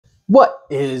What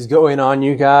is going on,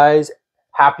 you guys?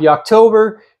 Happy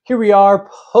October. Here we are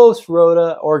post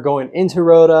Rota or going into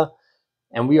Rota,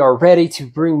 and we are ready to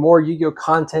bring more Yu-Gi-Oh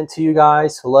content to you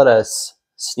guys. So let us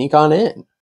sneak on in.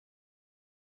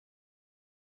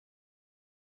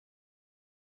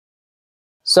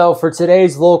 So for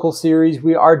today's local series,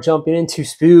 we are jumping into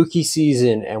spooky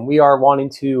season, and we are wanting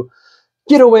to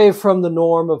get away from the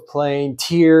norm of playing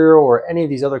tier or any of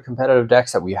these other competitive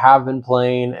decks that we have been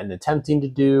playing and attempting to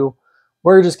do.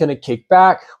 We're just going to kick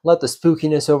back, let the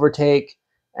spookiness overtake,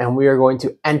 and we are going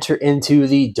to enter into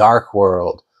the dark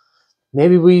world.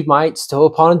 Maybe we might stumble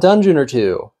upon a dungeon or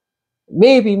two.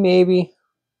 Maybe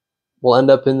we'll end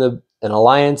up in an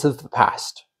alliance of the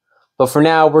past. But for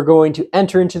now, we're going to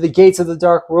enter into the gates of the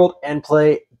dark world and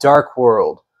play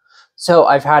Darkworld. So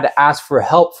I've had to ask for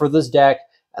help for this deck,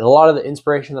 and a lot of the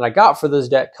inspiration that I got for this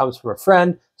deck comes from a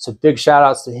friend. So big shout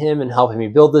outs to him in helping me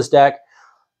build this deck.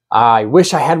 I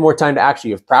wish I had more time to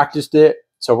actually have practiced it.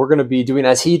 So we're going to be doing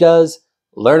as he does,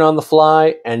 learn on the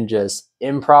fly, and just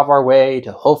improv our way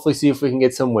to hopefully see if we can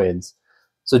get some wins.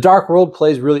 So Darkworld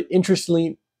plays really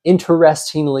interestingly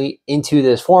into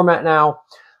this format now.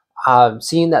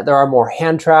 Seeing that there are more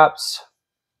hand traps.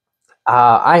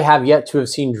 I have yet to have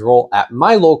seen Droll at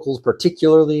my locals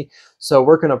particularly. So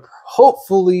we're going to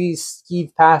hopefully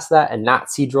skeeve past that and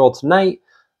not see Droll tonight.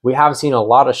 We have seen a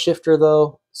lot of Shifter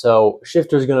though. So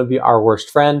Shifter is going to be our worst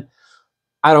friend.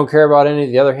 I don't care about any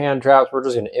of the other hand traps. We're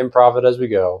just going to improv it as we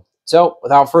go. So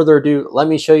without further ado, let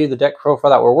me show you the deck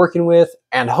profile that we're working with.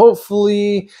 And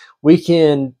hopefully we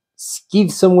can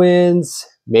skeeve some wins,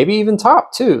 maybe even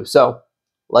top too. So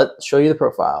let's show you the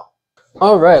profile.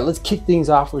 All right, let's kick things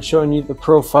off with showing you the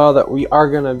profile that we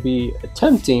are going to be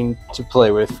attempting to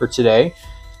play with for today.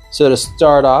 So to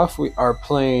start off, we are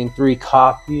playing 3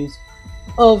 copies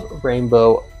of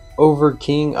Rainbow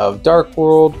Overking of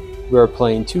Darkworld. We are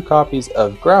playing 2 copies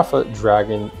of Grapha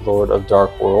Dragon Lord of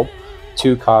Darkworld,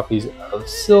 2 copies of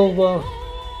Silva,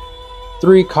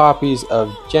 3 copies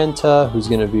of Genta, who's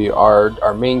going to be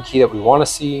our main key that we want to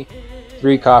see,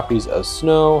 3 copies of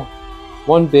Snow,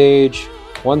 1 Beige,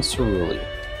 1 Cerulli.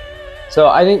 So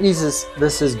I think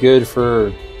this is good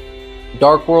for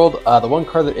Darkworld. The one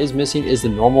card that is missing is the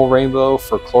normal Rainbow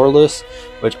for Chlorless,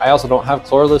 which I also don't have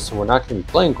Chlorless, so we're not going to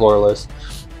be playing Chlorless.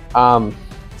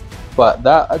 But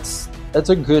that's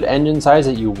a good engine size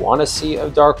that you want to see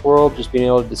of Darkworld, just being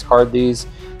able to discard these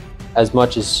as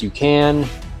much as you can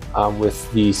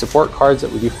with the support cards that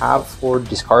we do have for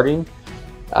discarding.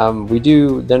 We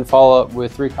do then follow up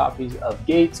with 3 copies of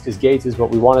Gates, because Gates is what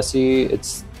we want to see.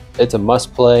 It's a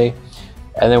must play.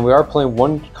 And then we are playing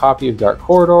 1 copy of Dark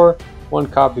Corridor, 1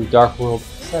 copy of Darkworld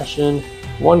Session,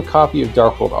 1 copy of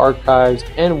Darkworld Archives,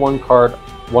 and 1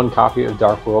 copy of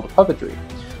Darkworld Puppetry.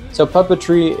 So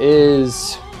Puppetry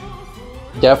is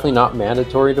definitely not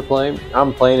mandatory to play.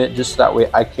 I'm playing it just so that way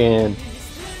I can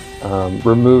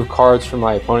remove cards from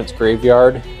my opponent's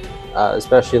graveyard.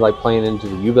 Especially like playing into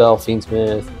the Ubel,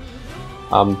 Fiendsmith,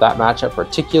 that matchup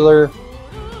particular.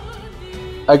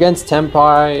 Against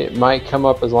Tempai, it might come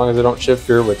up as long as they don't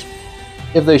Shifter, which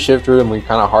if they Shifter, then we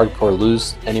kind of hardcore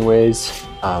lose anyways.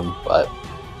 But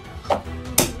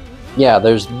yeah,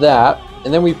 there's that.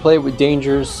 And then we play with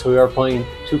Dangers, so we are playing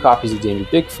 2 copies of Danger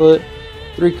Bigfoot,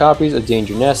 3 copies of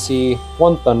Danger Nessie,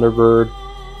 1 Thunderbird,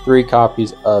 3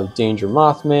 copies of Danger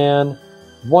Mothman,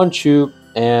 1 Choop,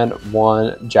 and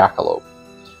 1 Jackalope.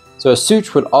 So a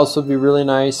Such would also be really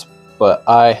nice, but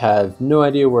I have no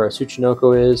idea where a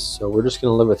Tsuchinoko is, so we're just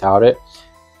going to live without it.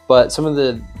 But some of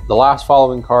the last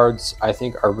following cards I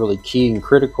think are really key and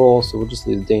critical, so we'll just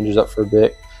leave the Dangers up for a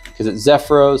bit, because it's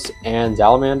Zephyros and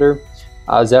Salamander.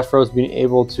 Zephyros being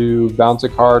able to bounce a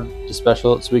card to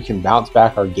special it so we can bounce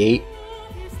back our Gate.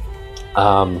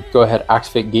 Go ahead,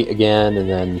 activate Gate again, and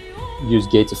then use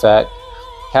Gate's effect.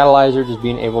 Catalyzer, just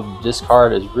being able to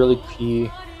discard, is really key,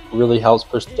 really helps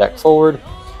push the deck forward.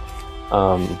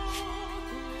 Yeah,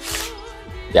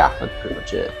 that's pretty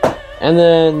much it. And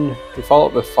then we follow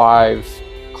up with 5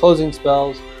 closing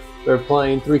spells. We're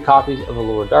playing 3 copies of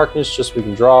Allure of Darkness, just so we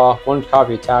can draw, 1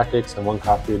 copy of Tactics, and 1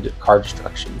 copy of Card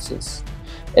Destruction, since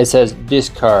it says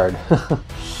discard.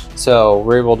 So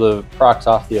we're able to prox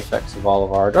off the effects of all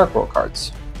of our Darkworld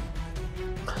cards.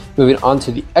 Moving on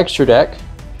to the extra deck,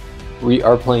 we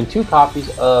are playing 2 copies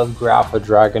of Grapha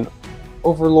Dragon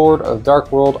Overlord of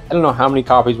Darkworld. I don't know how many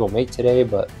copies we'll make today,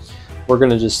 but we're going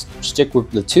to just stick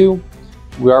with the 2.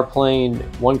 We are playing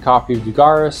 1 copy of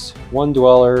Dugaris, 1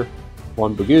 Dweller,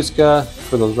 1 Baguska.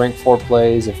 For those rank 4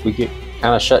 plays, if we get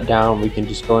kind of shut down, we can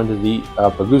just go into the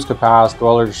Baguska pass,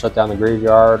 Dweller to shut down the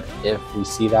graveyard if we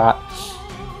see that.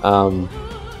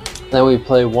 Then we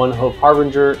play 1 Hope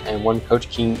Harbinger and 1 Coach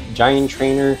King Giant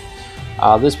Trainer.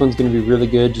 This one's going to be really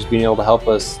good, just being able to help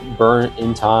us burn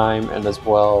in time and as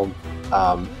well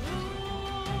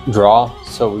draw,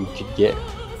 so we could get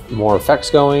more effects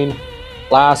going.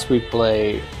 Last, we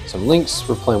play some links.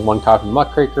 We're playing 1 copy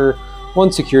Muckraker,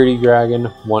 1 Security Dragon,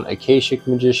 1 Akashic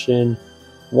Magician,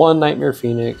 1 Nightmare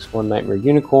Phoenix, 1 Nightmare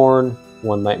Unicorn,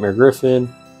 1 Nightmare Griffin,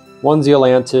 1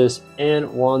 Zeolantis, and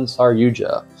 1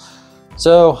 Saryuja.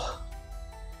 So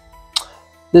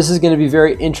this is going to be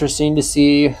very interesting to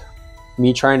see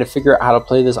me trying to figure out how to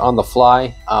play this on the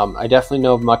fly. I definitely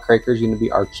know Muckraker is going to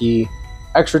be our key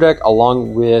extra deck,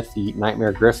 along with the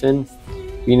Nightmare Griffin.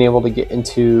 Being able to get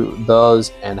into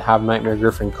those and have Nightmare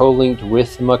Griffin co-linked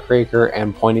with the Muckraker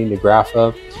and pointing to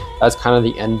Grapha, that's kind of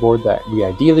the end board that we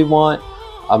ideally want.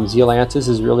 Zeolantis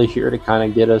is really here to kind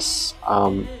of get us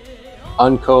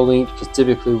unco-linked, because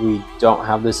typically we don't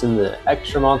have this in the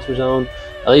extra monster zone,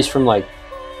 at least from like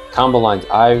combo lines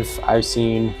I've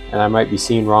seen, and I might be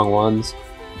seeing wrong ones.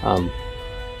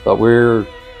 But we're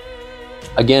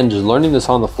again just learning this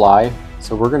on the fly,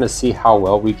 so we're going to see how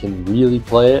well we can really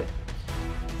play it.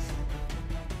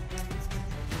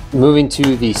 Moving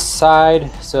to the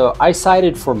side, so I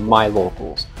sided for my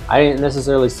locals. I didn't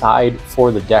necessarily side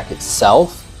for the deck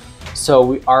itself. So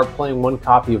we are playing 1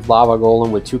 copy of Lava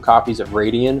Golem with 2 copies of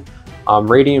Radiant.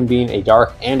 Radiant being a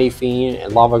dark and a fiend,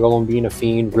 and Lava Golem being a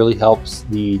fiend really helps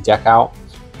the deck out.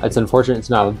 It's unfortunate it's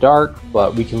not a dark,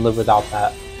 but we can live without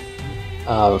that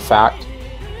fact.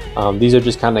 These are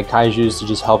just kind of kaijus to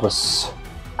just help us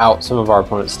out some of our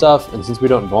opponent's stuff, and since we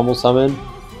don't normal summon,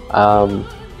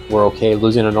 we're okay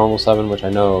losing a normal summon, which I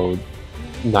know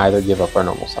neither give up our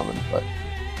normal summon, but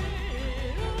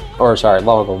or sorry,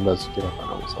 Lava Golem does give up our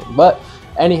normal summon, but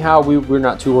anyhow, we're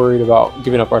not too worried about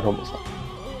giving up our normal summon.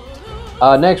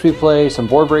 Next, we play some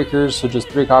board breakers, so just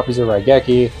 3 copies of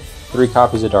Raigeki, 3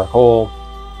 copies of Dark Hole,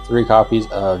 3 copies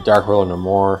of Darkworld No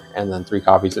More, and then 3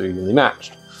 copies of Evenly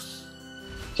Matched.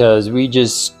 Because we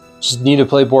just need to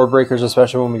play board breakers,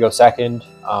 especially when we go second.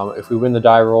 If we win the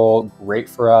die roll, great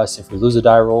for us. If we lose a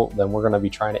die roll, then we're going to be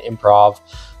trying to improv,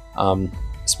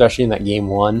 especially in that game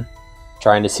 1,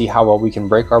 trying to see how well we can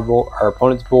break our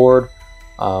opponent's board.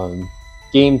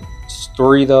 Game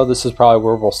 3, though, this is probably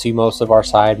where we'll see most of our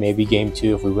side. Maybe game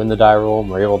 2 if we win the die roll and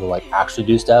we're able to like actually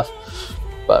do stuff.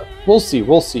 But we'll see.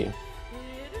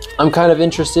 I'm kind of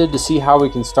interested to see how we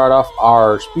can start off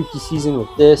our spooky season with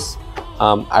this.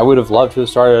 I would have loved to have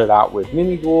started it out with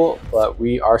Mini Ghoul, but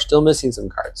we are still missing some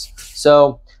cards.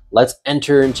 So let's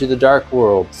enter into the Dark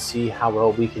World, see how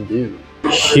well we can do.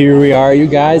 Here we are, you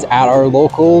guys, at our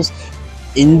locals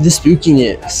in the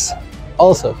spookiness.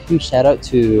 Also, huge shout out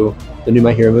to the new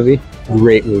My Hero movie.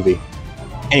 Great movie.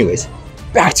 Anyways,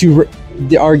 back to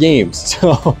our games.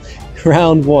 So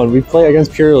round 1, we play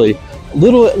against Purely.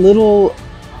 Little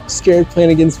scared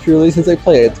playing against Purely since I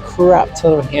play a crap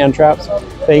ton of hand traps.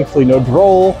 Thankfully no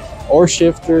Droll or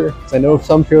Shifter, because I know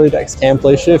some Purely decks can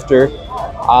play Shifter.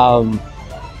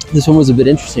 This one was a bit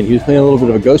interesting. He was playing a little bit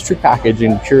of a Ghost Trick package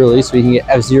in Purely so he can get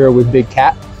F-Zero with Big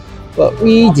Cat, but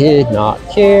we did not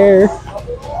care.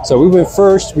 So we went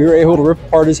first. We were able to rip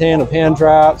apart his hand of hand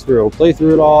traps. We were able to play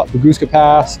through it all. Baguska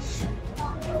pass.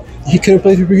 He couldn't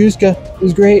play through Baguska. It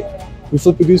was great. We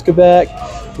flipped Baguska back.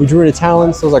 We drew into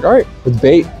Talon. So I was like, all right, let's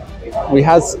bait. We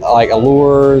had like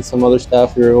Allure and some other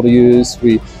stuff we were able to use.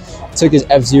 We took his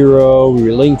F-Zero. We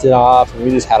relinked it off, and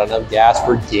we just had enough gas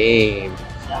for game.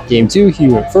 Game 2, he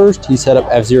went first. He set up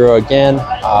F-Zero again,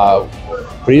 but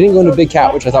he didn't go into Big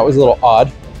Cat, which I thought was a little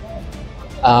odd.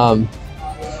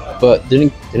 But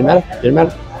didn't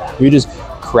matter. We just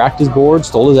cracked his board,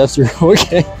 stole his F-Zero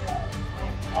again,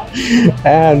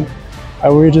 and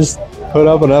we just put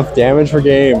up enough damage for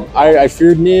game. I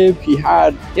feared Nib. He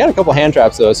had a couple hand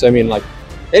traps though, so I mean, like,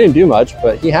 they didn't do much,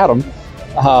 but he had them.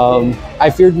 I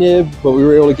feared Nib, but we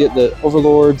were able to get the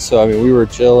Overlord, so I mean, we were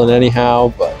chilling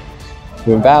anyhow. But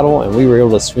we went battle, and we were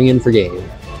able to swing in for game.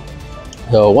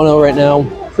 So 1-0 right now,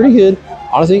 pretty good.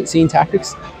 Honestly, seeing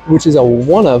Tactics, which is a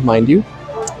 1-of, mind you,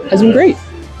 has been great.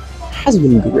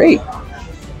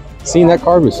 Seeing that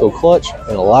card was so clutch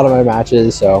in a lot of my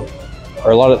matches, or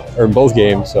in both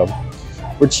games. So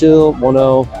we're chill,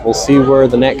 1-0. We'll see where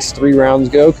the next 3 rounds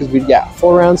go, because we've got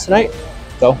 4 rounds tonight.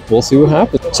 So we'll see what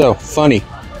happens. So funny,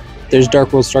 there's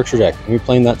Darkworld Structure Deck, and we're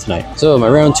playing that tonight. So my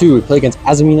round 2, we play against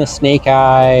Azamina, Snake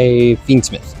Eye,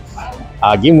 Fiendsmith.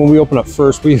 Game 1, we open up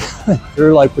first. We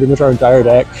threw like pretty much our entire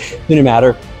deck. Didn't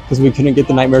matter because we couldn't get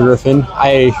the Nightmare Griffin.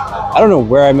 I don't know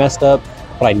where I messed up,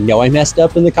 but I know I messed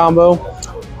up in the combo,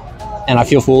 and I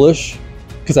feel foolish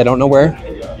because I don't know where.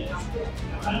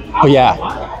 But yeah,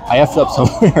 I effed up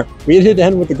somewhere. We did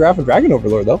end with the Graph of Dragon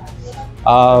Overlord though.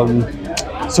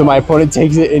 So my opponent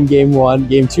takes it in game 1.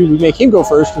 Game 2, we make him go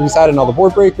first because we decided on all the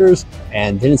board breakers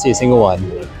and didn't see a single one.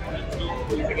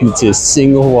 Didn't see a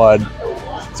single one.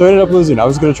 So I ended up losing. I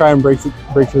was going to try and break through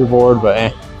the board,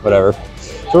 but whatever.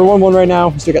 So we're 1-1 right now.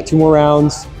 We still got 2 more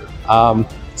rounds.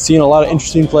 Seeing a lot of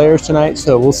interesting players tonight,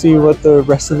 so we'll see what the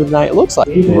rest of the night looks like.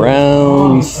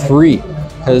 Round 3,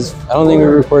 because I don't think we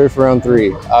recorded for round 3.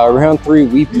 Round 3,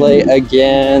 we play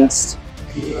against.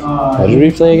 What did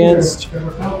we play against?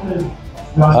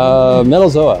 Metal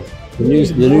Zoa. The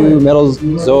new Metal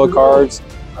Zoa cards.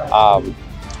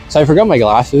 So I forgot my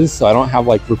glasses, so I don't have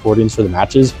like recordings for the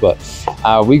matches. But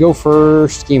we go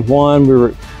first. Game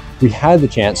 1, we had the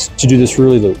chance to do this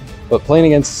really loop, but playing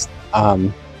against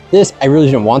this, I really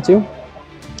didn't want to.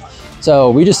 So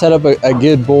we just set up a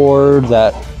good board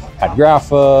that had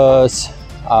Graphas,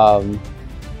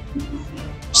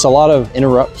 just a lot of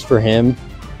interrupts for him.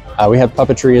 We had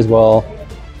puppetry as well.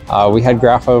 We had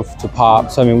Grapha to pop.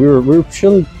 So I mean, we were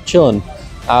chilling.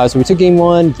 So we took game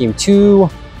 1, game 2.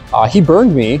 He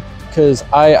burned me because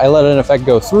I let an effect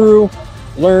go through.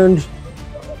 Learned,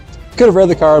 could have read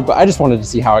the card, but I just wanted to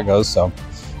see how it goes, so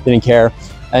didn't care.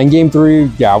 And game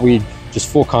 3, yeah, we just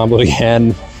full comboed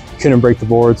again. Couldn't break the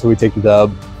board, so we take the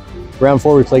dub. Round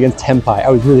 4, we play against Tempai. I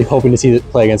was really hoping to see it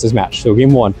play against this match. So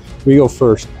game 1, we go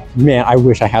first. Man, I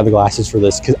wish I had the glasses for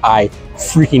this because I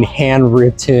freaking hand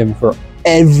ripped him for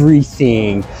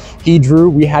everything. He drew,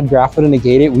 we had Grapha to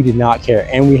negate it, we did not care.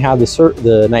 And we had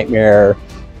the Nightmare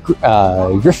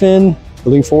Griffin,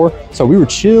 building 4. So we were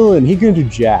chilling, he couldn't do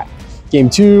jack. Game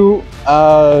 2,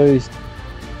 I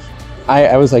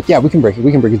was like, yeah, we can break it.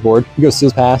 We can break his board. He goes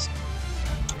Seals Pass.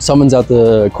 Summons out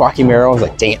the Quacky Marrow. I was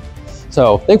like, dang it.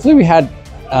 So thankfully we had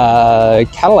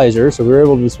Catalyzer, so we were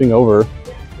able to swing over.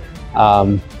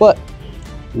 But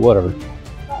whatever.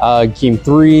 Game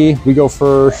 3, we go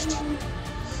first.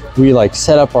 We like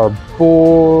set up our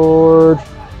board.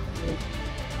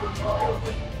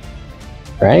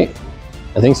 Right?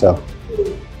 I think so.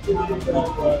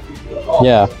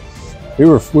 Yeah. We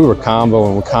were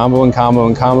comboing.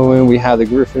 We had the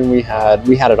Griffin, we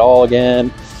had it all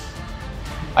again.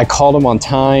 I called him on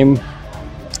time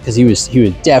because he was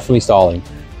definitely stalling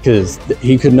because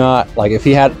he could not, like, if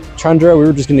he had Chandra, we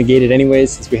were just gonna negate it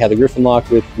anyways since we had the Griffin lock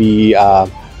with the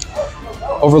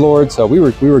Overlord, so we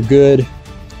were good.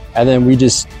 And then we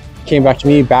just came back to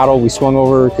me, battle, we swung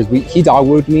over because he dog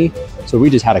wooded me, so we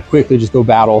just had to quickly just go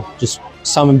battle, just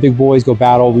summon big boys, go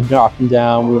battle. We knocked him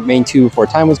down. We went main 2 before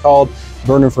time was called.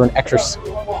 Burn him for an extra,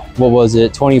 what was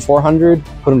it, 2,400?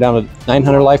 Put him down to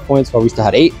 900 life points while we still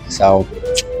had 8. So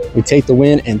we take the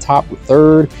win and top with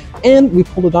 3rd, and we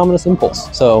pulled a Dominus Impulse.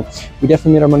 So we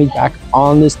definitely made our money back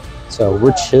on this. So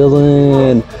we're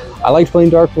chilling. I liked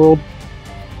playing Darkworld,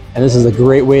 and this is a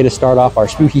great way to start off our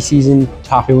spooky season,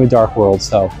 topping with Darkworld.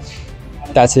 So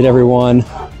that's it, everyone.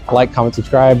 Like, comment,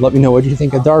 subscribe. Let me know what you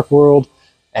think of Darkworld,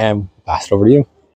 and pass it over to you.